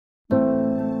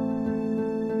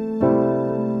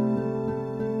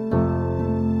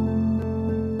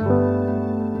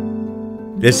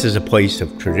This is a place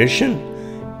of tradition.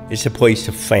 It's a place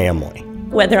of family.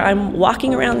 Whether I'm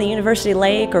walking around the University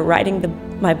Lake or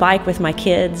riding my bike with my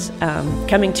kids,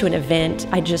 coming to an event,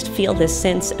 I just feel this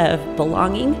sense of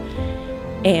belonging,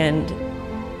 and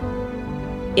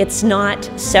it's not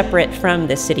separate from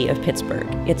the city of Pittsburgh.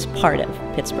 It's part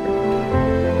of Pittsburgh.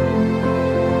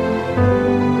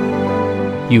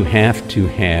 You have to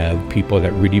have people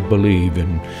that really believe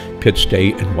in Pitt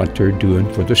State and what they're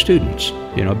doing for the students,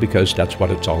 because that's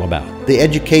what it's all about. The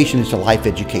education is a life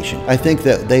education. I think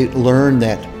that they learn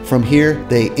that from here,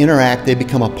 they interact, they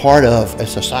become a part of a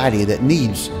society that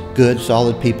needs good,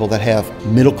 solid people that have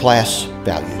middle-class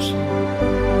values.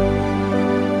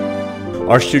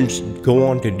 Our students go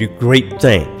on to do great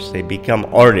things. They become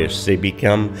artists, they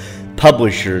become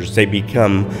publishers, they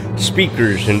become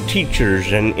speakers and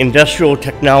teachers and industrial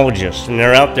technologists, and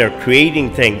they're out there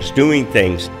creating things, doing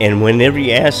things. And whenever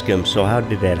you ask them, so how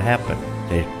did that happen?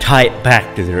 They tie it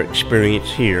back to their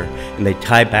experience here, and they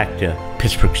tie back to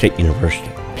Pittsburg State University.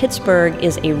 Pittsburgh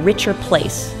is a richer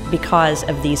place because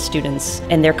of these students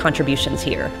and their contributions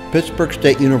here. Pittsburg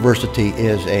State University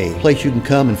is a place you can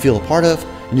come and feel a part of,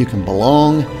 and you can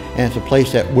belong, and it's a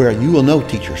place where you will know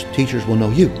teachers. Teachers will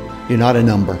know you. You're not a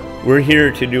number. We're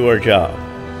here to do our job,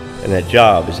 and that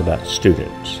job is about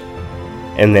students,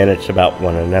 and then it's about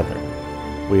one another.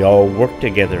 We all work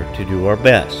together to do our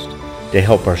best to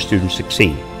help our students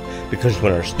succeed, because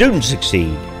when our students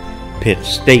succeed, Pitt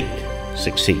State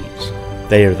succeeds.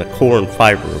 They are the core and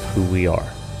fiber of who we are.